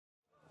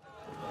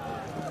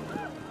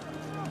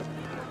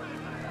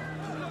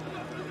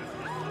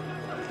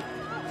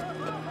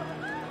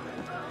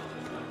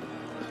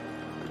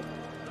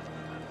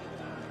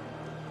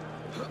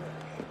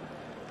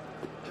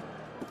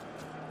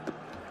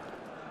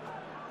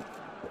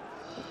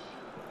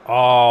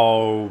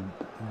Oh,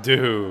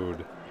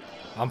 dude.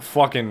 I'm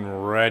fucking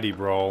ready,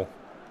 bro.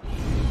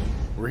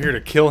 We're here to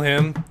kill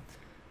him.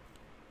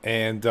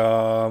 And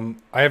I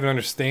have an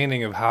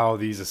understanding of how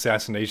these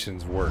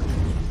assassinations work.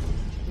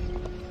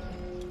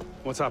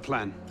 What's our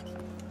plan?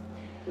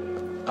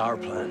 Our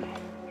plan.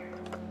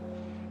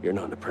 You're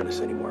not an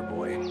apprentice anymore,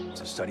 boy.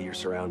 So study your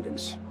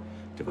surroundings.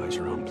 Devise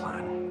your own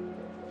plan.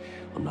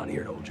 I'm not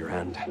here to hold your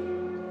hand.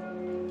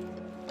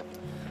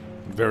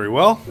 Very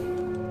well.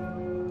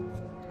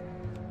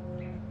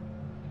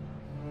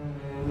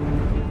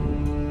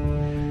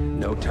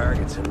 No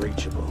targets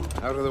unreachable.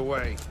 Out of the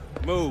way.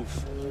 Move.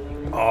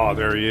 Oh,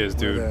 there he is,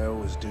 dude. Where the hell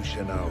was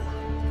Duchesneau?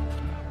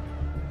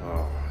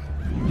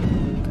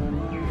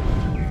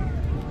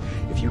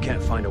 If you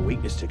can't find a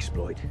weakness to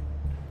exploit,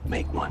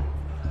 make one.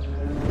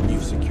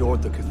 You've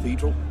secured the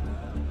cathedral?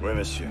 Oui,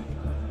 monsieur.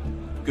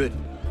 Good.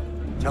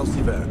 Tell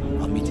Sivert.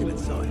 I'll meet him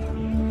inside.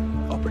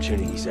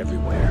 Opportunities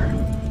everywhere.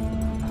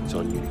 It's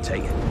on you to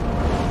take it.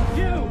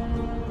 You!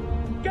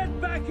 Get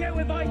back here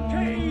with my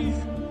keys!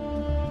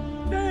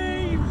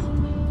 Thieves!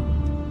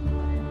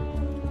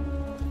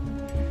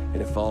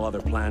 And if all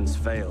other plans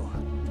fail,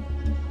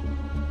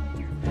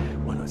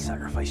 why not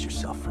sacrifice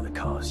yourself for the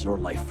cause? Your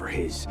life for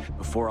his.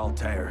 Before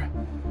Altair,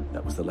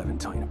 that was the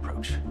Levantine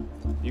approach.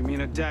 You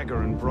mean a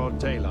dagger in broad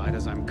daylight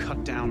as I'm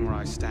cut down where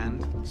I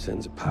stand?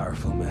 Sends a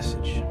powerful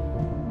message.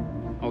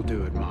 I'll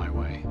do it my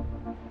way.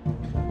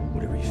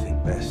 Whatever you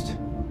think best.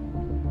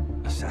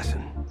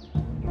 Assassin.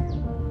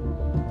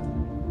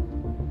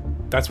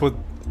 That's what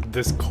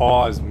this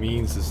cause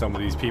means to some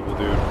of these people,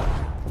 dude.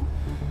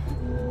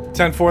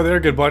 10-4 there,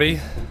 good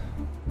buddy.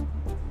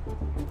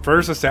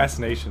 First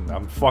assassination.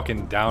 I'm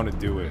fucking down to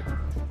do it.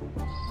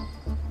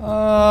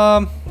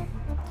 I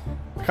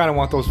kind of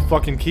want those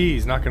fucking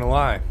keys, not gonna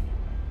lie.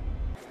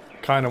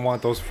 Kind of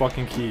want those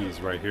fucking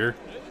keys right here.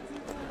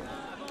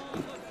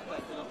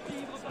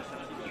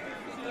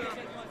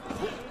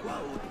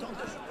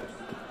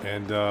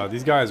 And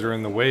these guys are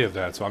in the way of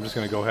that, so I'm just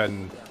gonna go ahead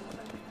and...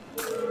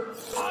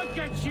 I'll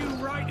get you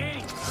right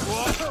in!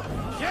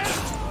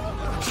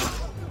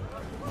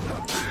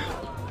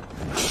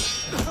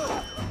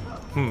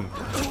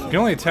 You can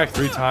only attack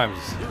 3 times.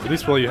 At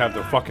least while you have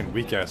the fucking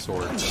weak-ass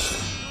sword.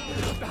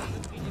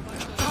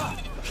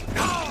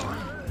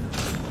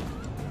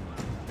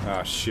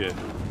 Ah, shit.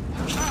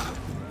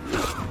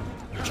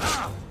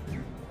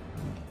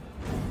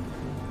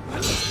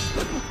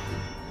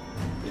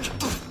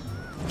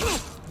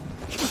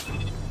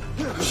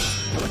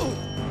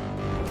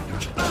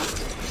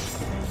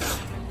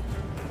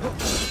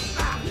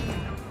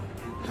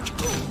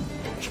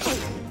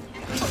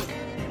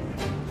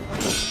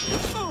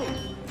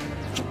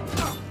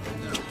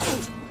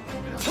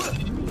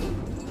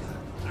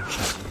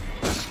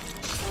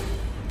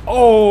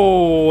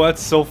 Oh,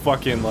 that's so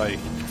fucking, like...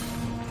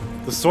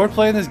 The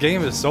swordplay in this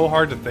game is so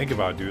hard to think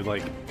about, dude.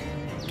 Like,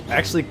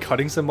 actually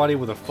cutting somebody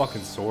with a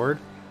fucking sword?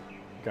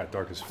 Got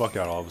dark as fuck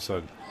out all of a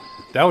sudden.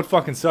 That would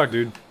fucking suck,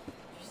 dude.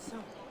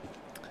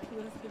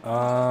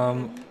 I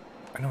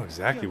know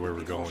exactly where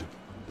we're going.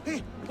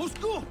 Hey, au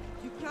secours!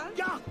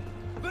 Garde!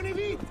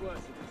 Venez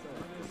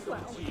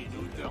vite!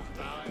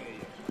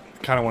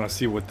 Kind of want to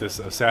see what this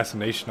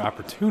assassination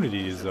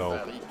opportunity is, though.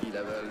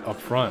 Up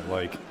front,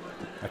 like...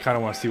 I kind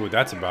of want to see what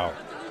that's about.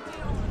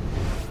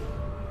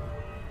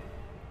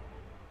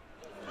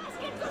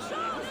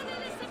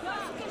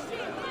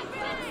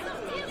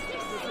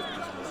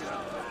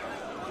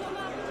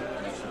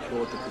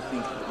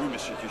 Oui,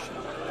 Monsieur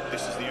Duchesneau.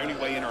 This is the only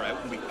way in or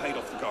out, and we paid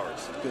off the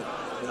guards. Good.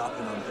 We're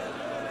knocking on dead.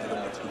 I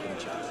don't want to give any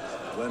chances.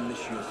 When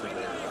Monsieur Sivert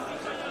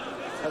arrives,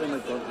 tell him I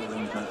got the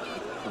arrangement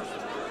first.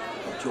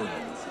 I'll join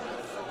him inside.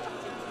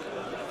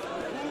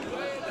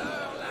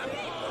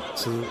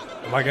 So,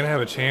 am I gonna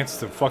have a chance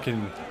to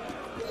fucking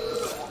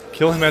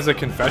kill him as a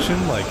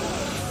confession? Like,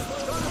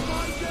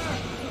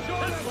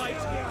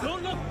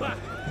 Don't look back!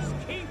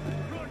 Keep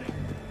running!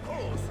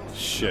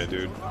 shit,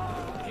 dude.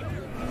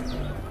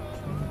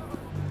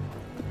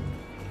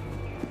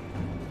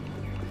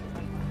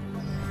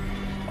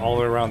 All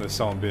the way around this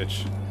son of a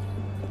bitch.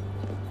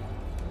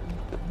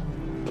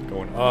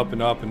 Going up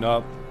and up and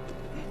up.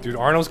 Dude,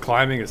 Arno's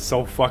climbing is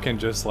so fucking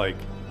just like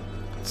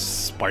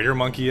spider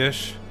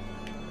monkey-ish.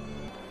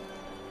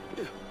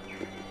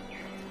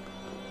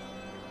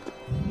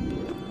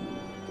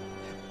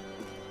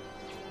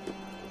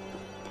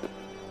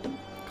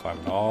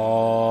 Climbing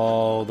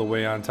all the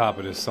way on top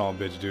of this son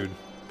of a bitch, dude.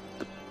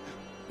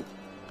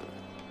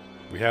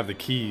 We have the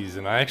keys,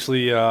 and I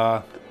actually,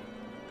 I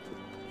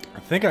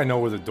think I know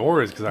where the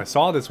door is, because I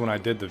saw this when I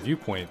did the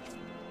viewpoint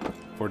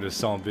for this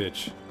son of a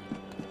bitch.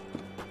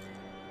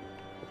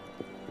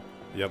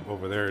 Yep,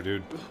 over there,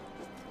 dude.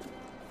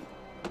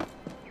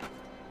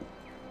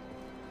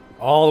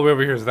 All the way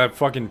over here is that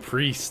fucking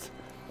priest.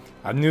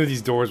 I knew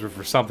these doors were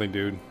for something,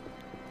 dude.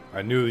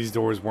 I knew these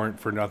doors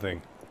weren't for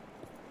nothing.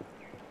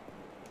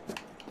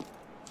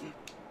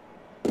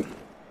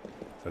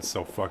 That's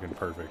so fucking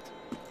perfect.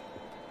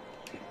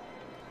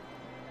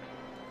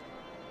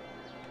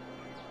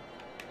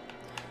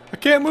 I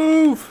can't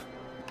move!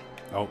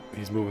 Oh,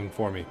 he's moving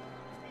for me.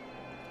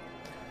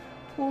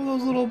 Oh,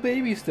 those little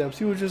baby steps.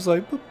 He was just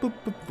like, boop, boop,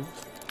 boop, boop.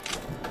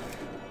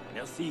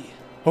 Merci.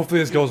 Hopefully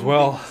this goes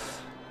well.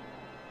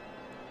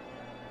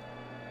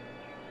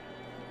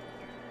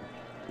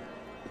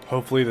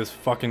 Hopefully this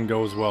fucking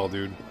goes well,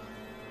 dude.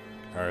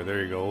 Alright,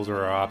 there you go. Those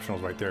are our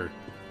optionals right there.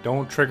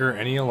 Don't trigger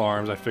any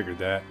alarms. I figured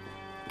that.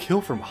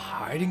 Kill from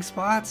hiding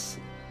spots?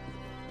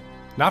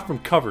 Not from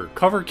cover.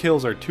 Cover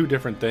kills are two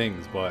different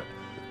things, but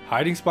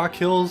hiding spot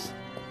kills,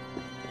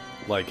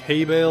 like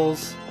hay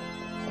bales,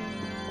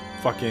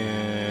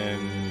 fucking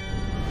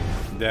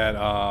that,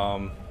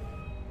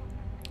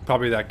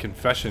 probably that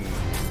confession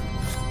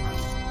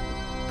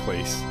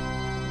place,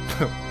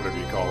 whatever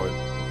you call it.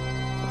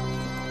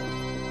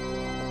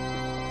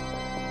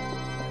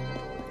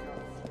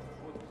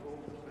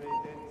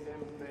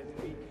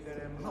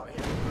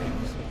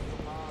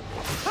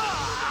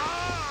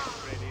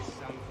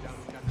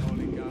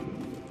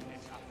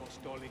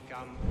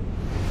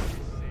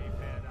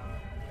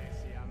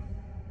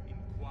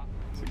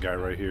 It's a guy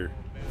right here.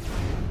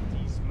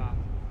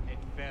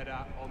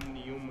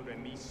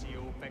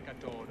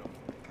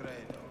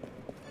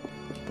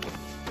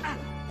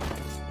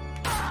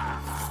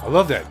 I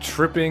love that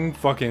tripping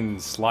fucking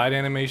slide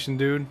animation,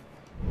 dude.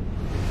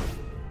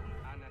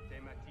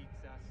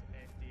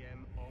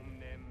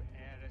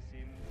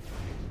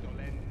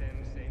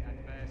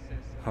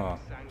 Huh.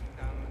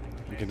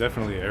 You can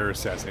definitely air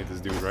assassinate this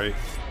dude, right?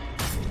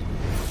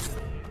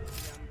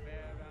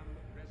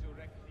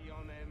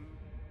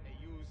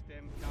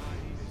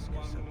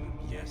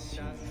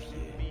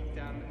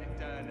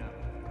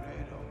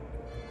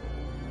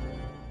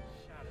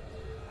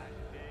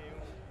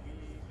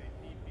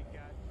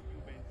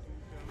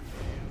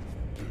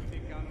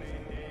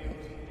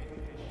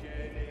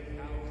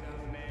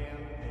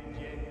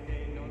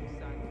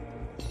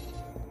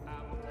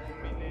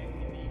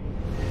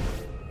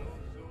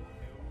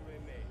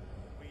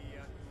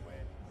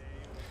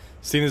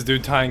 Seen this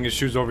dude tying his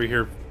shoes over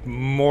here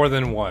more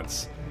than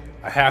once.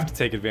 I have to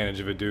take advantage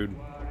of it, dude.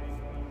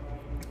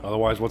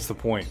 Otherwise, what's the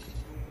point?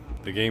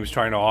 The game's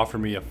trying to offer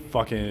me a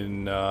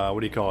fucking, what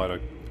do you call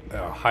it?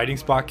 A hiding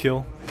spot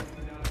kill.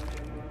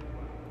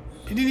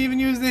 He didn't even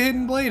use the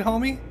hidden blade,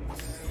 homie.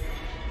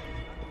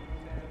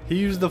 He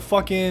used the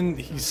fucking,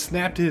 he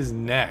snapped his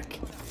neck.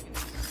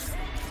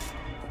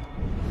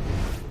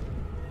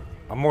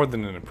 I'm more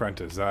than an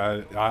apprentice.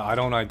 I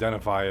don't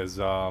identify as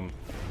an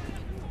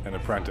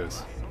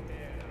apprentice.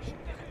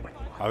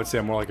 I would say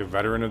I'm more like a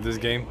veteran of this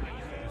game.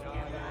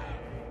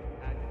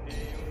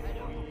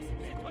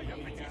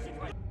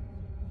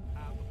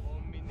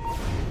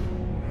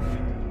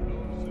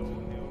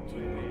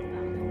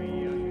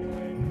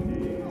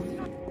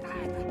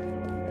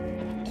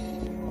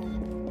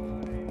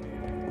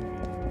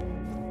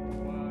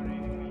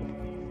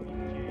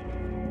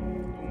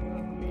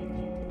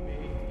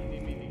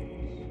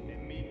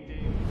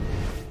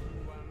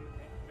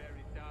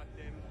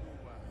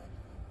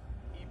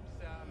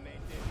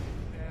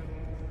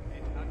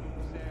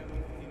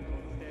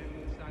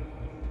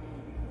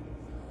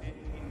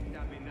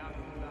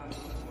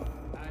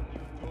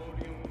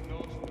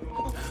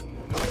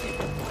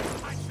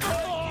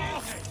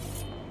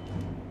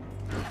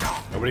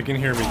 Nobody can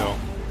hear me though.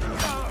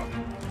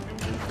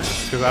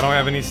 Because I don't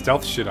have any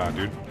stealth shit on,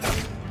 dude.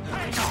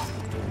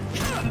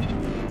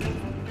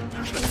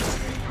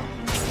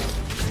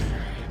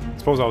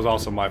 Suppose that was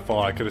also my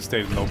fault. I could have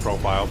stayed with no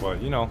profile,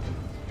 but you know.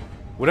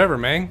 Whatever,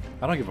 man.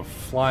 I don't give a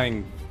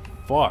flying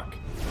fuck.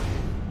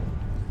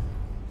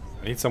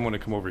 I need someone to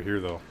come over here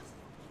though.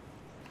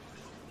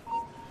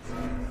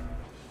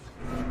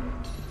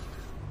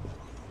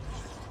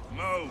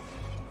 Move!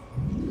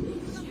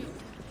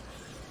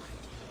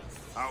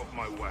 Out of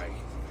my way.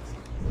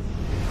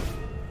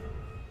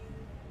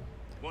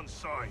 One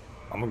side.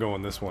 I'm gonna go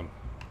on this one.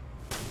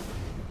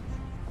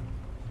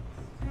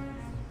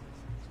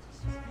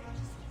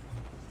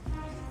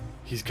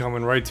 He's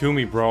coming right to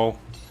me, bro.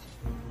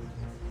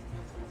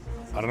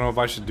 I don't know if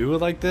I should do it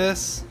like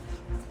this.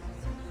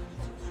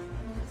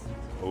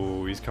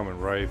 Oh, he's coming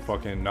right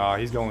fucking... Nah,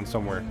 he's going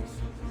somewhere.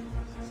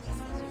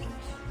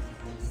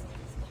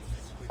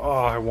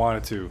 Oh, I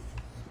wanted to.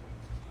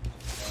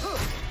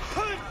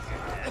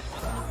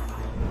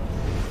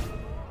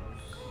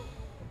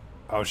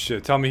 Oh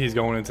shit, tell me he's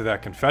going into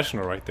that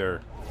confessional right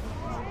there.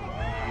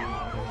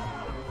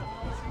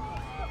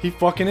 He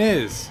fucking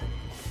is.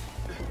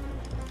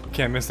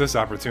 Can't miss this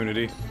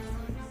opportunity.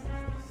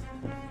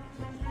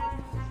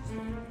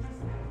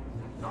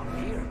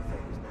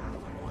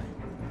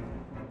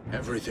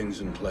 Everything's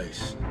in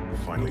place.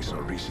 Finally saw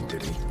Risa,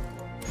 did he?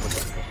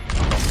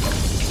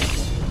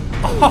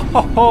 Oh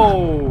ho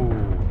ho!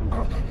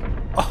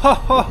 Oh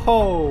ho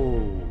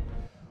ho!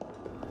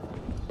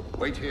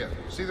 Wait here.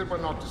 See that we're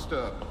not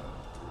disturbed.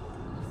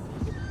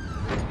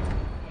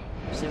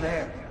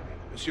 Sivert,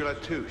 Monsieur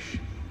Latouche,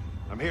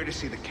 I'm here to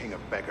see the King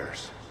of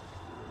Beggars.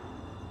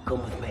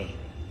 come with me.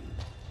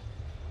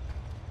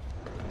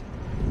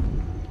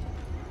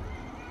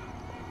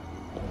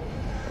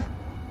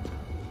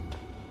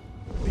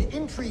 The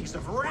intrigues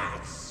of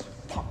rats!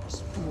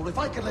 pompous fool. If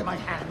I could lay my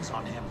hands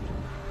on him.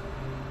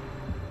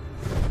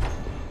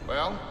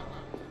 Well,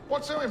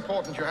 what's so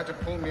important you had to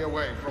pull me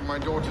away from my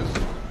daughters?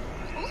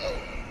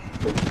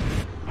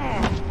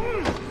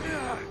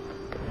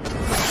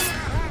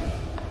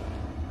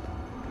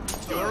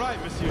 You all right,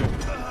 monsieur?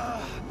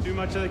 Too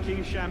much of the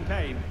king's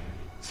champagne?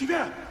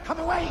 Sivert, come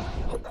away!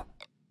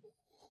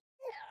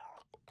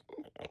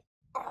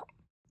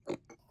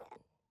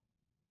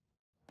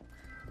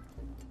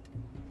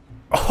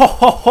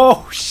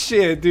 Oh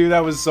shit, dude,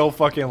 that was so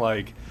fucking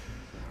like,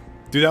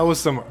 dude, that was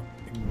some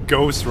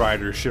Ghost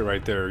Rider shit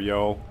right there,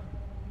 yo.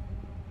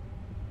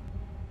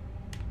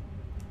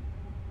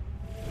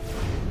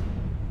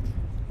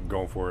 I'm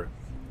going for it.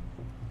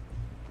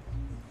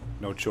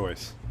 No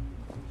choice.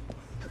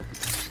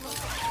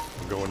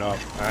 I'm going up.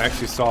 I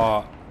actually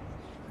saw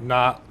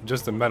not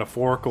just a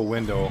metaphorical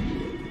window,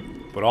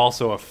 but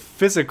also a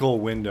physical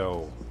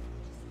window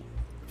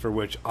for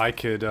which I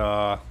could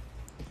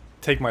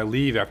take my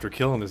leave after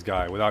killing this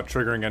guy without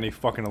triggering any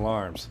fucking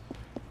alarms.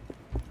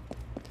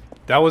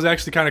 That was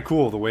actually kind of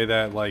cool, the way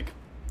that, like,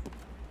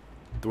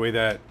 the way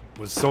that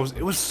was so,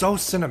 it was so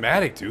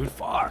cinematic, dude.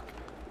 Fuck.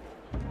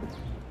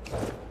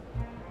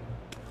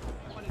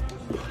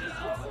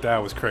 That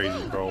was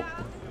crazy, bro.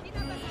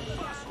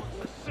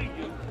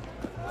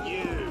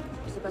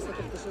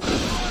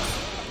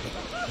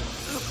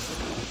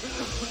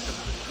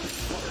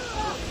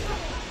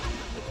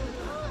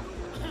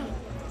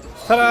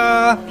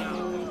 Ta-da!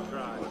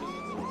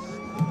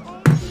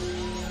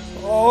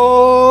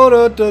 Oh,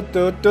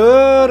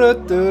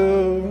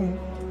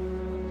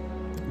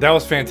 that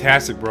was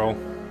fantastic, bro.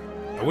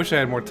 I wish I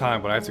had more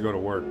time, but I have to go to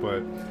work.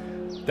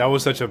 But that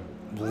was such a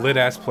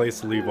lit-ass place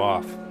to leave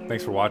off.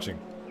 Thanks for watching.